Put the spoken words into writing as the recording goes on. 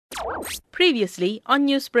Previously on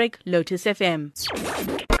Newsbreak, Lotus FM.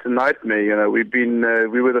 It's a nightmare. We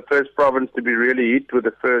were the first province to be really hit with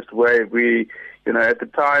the first wave. At the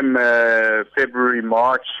time, February,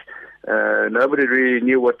 March, nobody really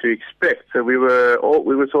knew what to expect. So we were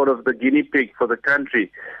sort of the guinea pig for the country.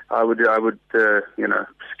 I would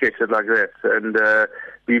sketch it like that. And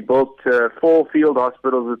we built 4 field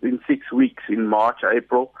hospitals within 6 weeks in March,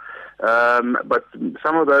 April. But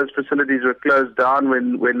some of those facilities were closed down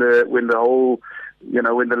when the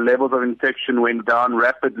levels of infection went down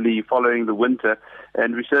rapidly following the winter,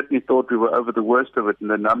 and we certainly thought we were over the worst of it, and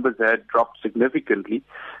the numbers had dropped significantly.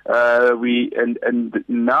 And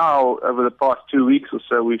now, over the past 2 weeks or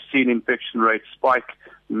so, we've seen infection rates spike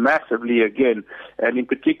massively again, and in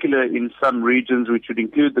particular in some regions, which would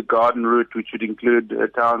include the Garden Route, which would include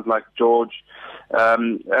towns like George,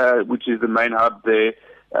 which is the main hub there.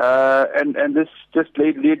 And this just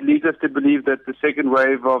leads us to believe that the second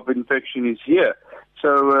wave of infection is here.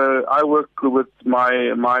 So I work with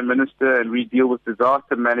my minister, and we deal with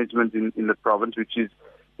disaster management in the province, which is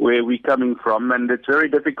where we're coming from. And it's very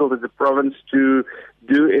difficult as a province to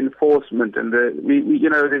do enforcement. And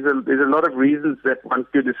there's a lot of reasons that one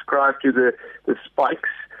could ascribe to the spikes.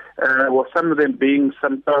 Some of them being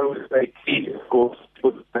some powers they keep, of course.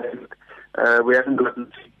 We haven't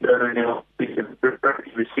gotten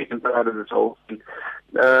we're sick and tired of this whole thing.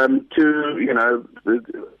 To the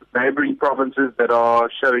neighbouring provinces that are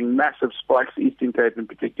showing massive spikes, Eastern Cape in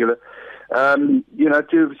particular.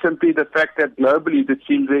 To simply the fact that globally it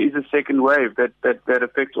seems there is a second wave that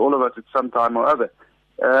affects all of us at some time or other.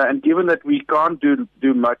 And given that we can't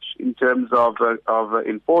do much in terms of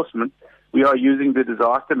enforcement, we are using the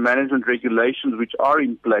disaster management regulations which are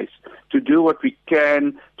in place to do what we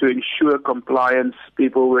can to ensure compliance,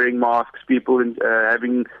 people wearing masks, people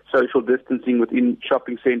having social distancing within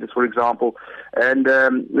shopping centres, for example. And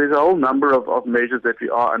there's a whole number of measures that we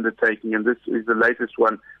are undertaking, and this is the latest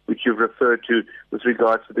one which you've referred to with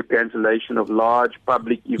regards to the cancellation of large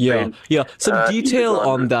public events. Yeah. Some detail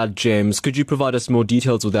on that, James. Could you provide us more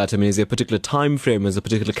details with that? I mean, is there a particular time frame? Is there a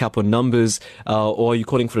particular cap on numbers? Or are you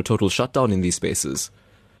calling for a total shutdown in these spaces?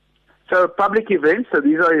 So public events, so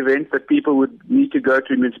these are events that people would need to go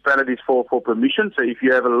to municipalities for permission. So if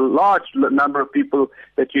you have a large number of people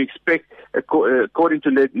that you expect, according to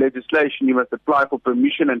legislation, you must apply for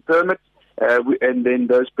permission and permits, and then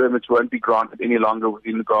those permits won't be granted any longer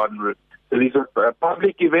within the Garden Route. So these are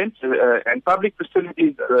public events, and public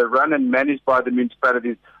facilities run and managed by the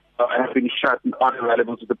municipalities have been shut and aren't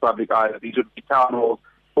available to the public either. These would be town halls,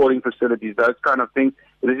 sporting facilities, those kind of things.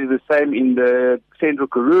 This is the same in the Central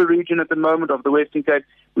Karoo region at the moment of the Western Cape,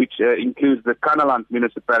 which includes the Kanaland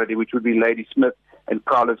municipality, which would be Ladysmith and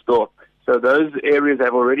Carlersdorp. So those areas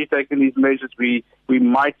have already taken these measures. We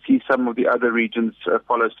might see some of the other regions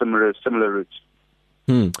follow similar routes.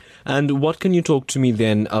 And what can you talk to me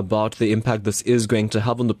then about the impact this is going to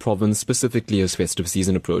have on the province, specifically as festive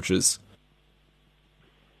season approaches?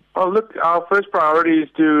 Well, look, our first priority is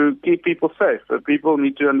to keep people safe. People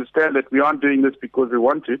need to understand that we aren't doing this because we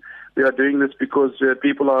want to. We are doing this because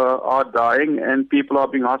people are dying and people are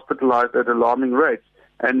being hospitalized at alarming rates,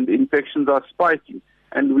 and infections are spiking.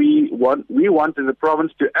 And we want as a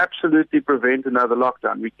province to absolutely prevent another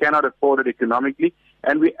lockdown. We cannot afford it economically,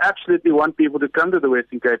 and we absolutely want people to come to the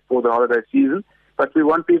Western Cape for the holiday season. But we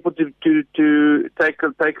want people to take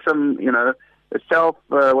some,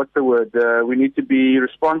 we need to be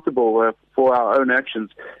responsible for our own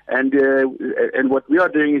actions. And what we are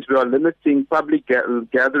doing is we are limiting public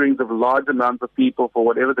gatherings of large amounts of people, for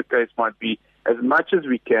whatever the case might be, as much as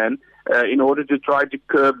we can, in order to try to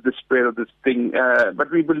curb the spread of this thing.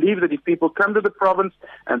 But we believe that if people come to the province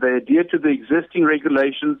and they adhere to the existing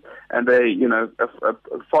regulations and they,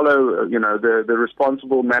 follow, the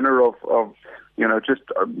responsible manner of just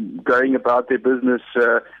going about their business,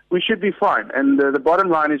 we should be fine. And the bottom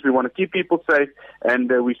line is we want to keep people safe,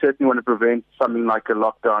 and we certainly want to prevent something like a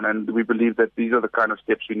lockdown, and we believe that these are the kind of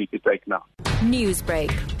steps we need to take now.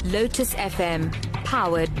 Newsbreak, Lotus FM,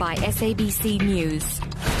 powered by SABC News.